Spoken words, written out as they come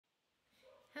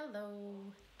Hello,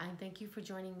 and thank you for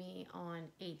joining me on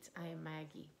 8. I am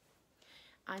Maggie.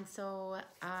 And so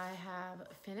I have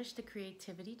finished the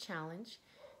creativity challenge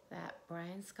that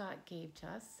Brian Scott gave to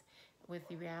us with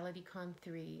the RealityCon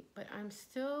 3, but I'm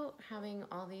still having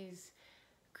all these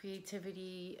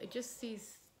creativity, just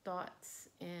these thoughts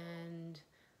and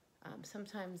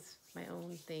sometimes my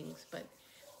own things, but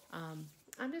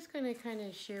I'm just going to kind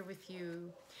of share with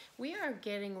you. We are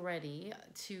getting ready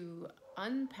to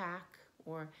unpack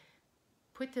or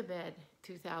put to bed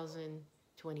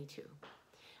 2022.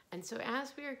 And so,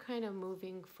 as we are kind of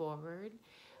moving forward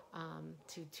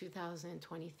to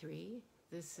 2023,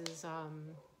 this is uh,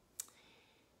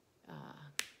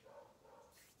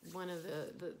 one of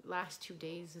the last 2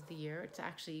 days of the year. It's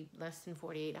actually less than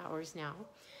 48 hours now.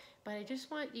 But I just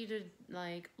want you to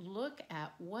look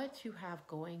at what you have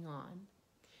going on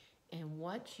and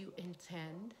what you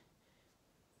intend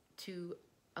to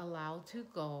allow to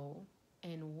go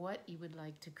and what you would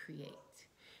like to create.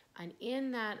 And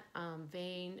in that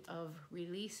vein of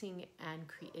releasing and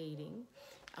creating,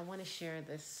 I want to share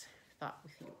this thought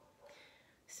with you.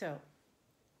 So,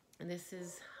 and this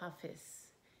is Hafiz.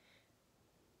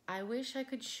 I wish I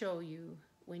could show you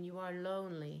when you are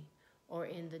lonely or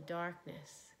in the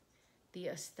darkness, the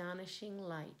astonishing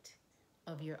light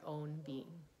of your own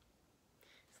being.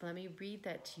 So let me read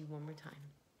that to you one more time.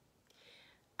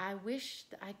 I wish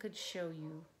I could show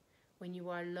you when you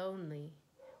are lonely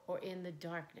or in the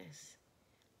darkness,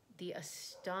 the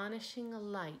astonishing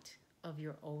light of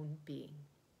your own being.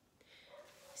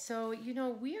 So,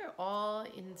 we are all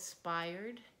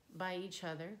inspired by each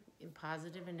other in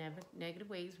positive and negative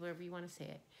ways, wherever you want to say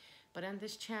it. But on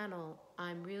this channel,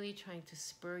 I'm really trying to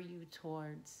spur you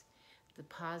towards the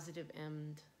positive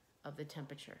end of the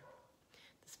temperature,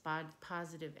 the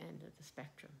positive end of the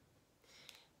spectrum.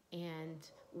 And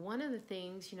one of the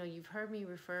things, you've heard me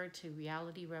refer to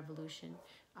reality revolution.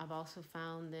 I've also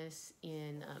found this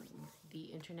in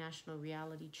the International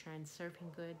Reality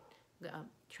Transurfing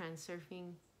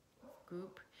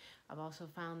group. I've also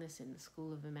found this in the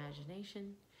School of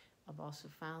Imagination. I've also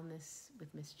found this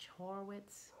with Miss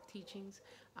Horowitz teachings.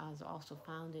 I've also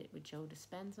found it with Joe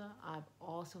Dispenza. I've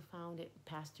also found it with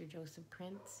Pastor Joseph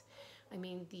Prince. I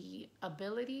mean, the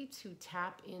ability to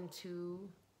tap into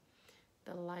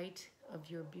the light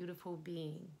of your beautiful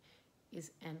being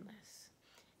is endless.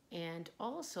 And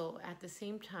also, at the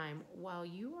same time, while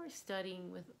you are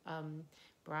studying with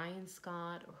Brian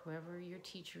Scott or whoever your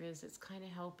teacher is, it's kind of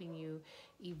helping you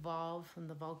evolve from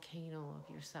the volcano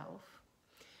of yourself.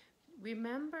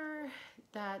 Remember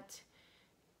that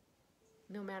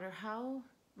no matter how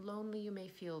lonely you may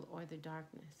feel or the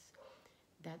darkness,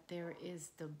 that there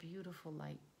is the beautiful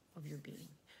light of your being.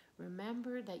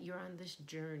 Remember that you're on this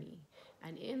journey.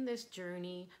 And in this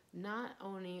journey, not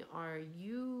only are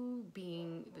you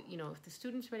being, if the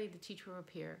student's ready, the teacher will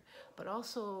appear, but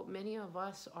also many of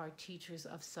us are teachers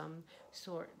of some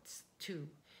sorts too.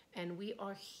 And we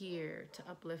are here to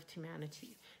uplift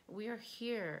humanity. We are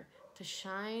here to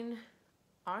shine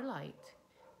our light.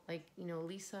 Like,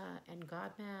 Lisa and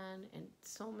Godman and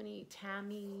so many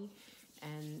Tammy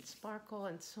and Sparkle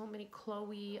and so many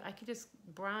Chloe.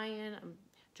 Brian,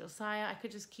 Josiah, I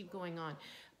could just keep going on.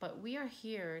 But we are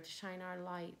here to shine our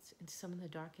lights into some of the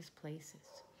darkest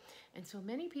places. And so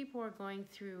many people are going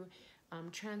through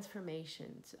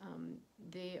transformations.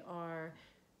 They are,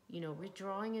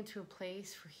 withdrawing into a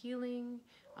place for healing.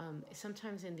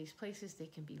 Sometimes in these places they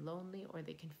can be lonely, or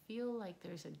they can feel like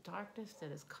there's a darkness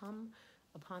that has come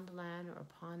upon the land or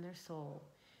upon their soul.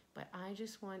 But I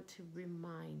just want to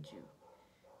remind you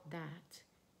that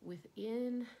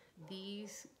within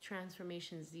these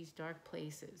transformations, these dark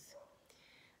places,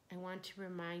 I want to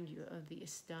remind you of the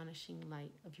astonishing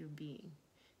light of your being,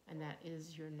 and that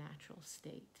is your natural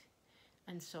state.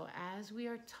 And so as we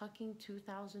are tucking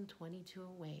 2022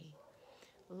 away,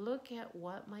 look at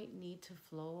what might need to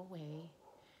flow away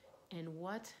and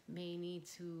what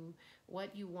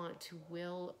you want to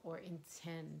will or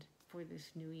intend for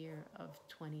this new year of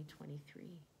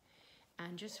 2023.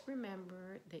 And just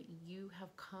remember that you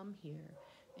have come here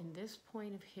in this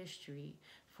point of history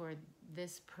for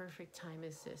this perfect time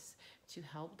as this, to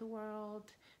help the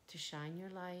world, to shine your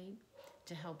light,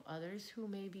 to help others who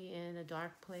may be in a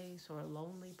dark place or a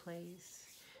lonely place.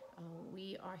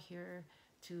 We are here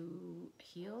to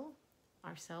heal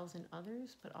ourselves and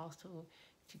others, but also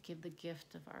to give the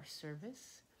gift of our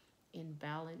service in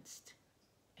balanced,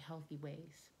 healthy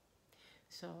ways.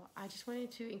 So I just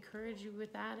wanted to encourage you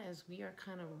with that as we are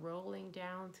kind of rolling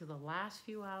down to the last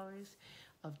few hours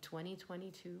of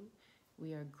 2022.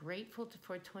 We are grateful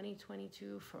for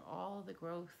 2022, for all the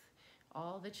growth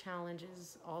all the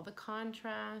challenges, all the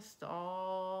contrast,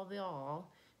 all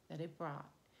that it brought.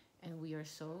 And we are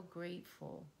so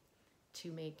grateful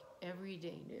to make every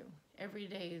day new. Every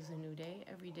day is a new day.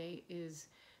 Every day is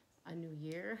a new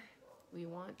year. We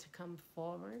want to come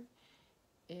forward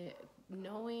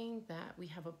knowing that we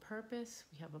have a purpose,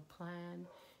 we have a plan,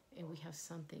 and we have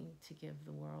something to give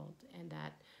the world. And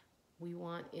that we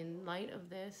want, in light of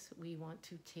this, we want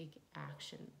to take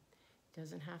action. It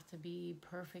doesn't have to be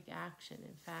perfect action.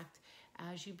 In fact,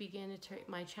 as you begin to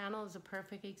my channel is a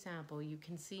perfect example. You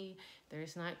can see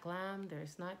there's not glam,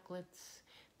 there's not glitz,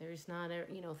 there's not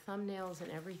thumbnails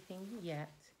and everything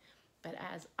yet. But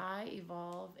as I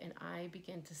evolve and I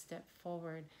begin to step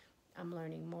forward, I'm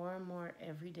learning more and more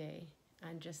every day.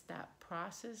 And just that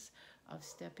process of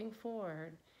stepping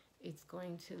forward, it's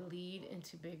going to lead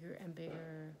into bigger and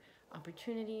bigger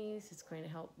opportunities. It's going to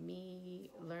help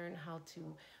me learn how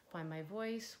to find my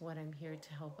voice, what I'm here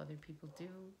to help other people do,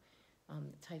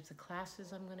 the types of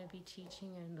classes I'm going to be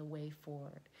teaching, and the way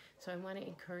forward. So I want to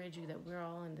encourage you that we're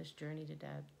all on this journey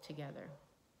together.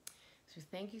 So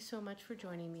thank you so much for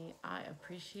joining me. I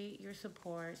appreciate your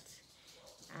support.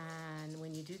 And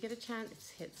when you do get a chance,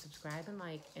 hit subscribe and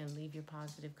like and leave your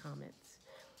positive comments.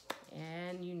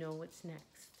 And you know what's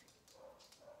next.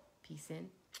 Peace in,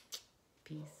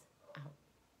 peace out.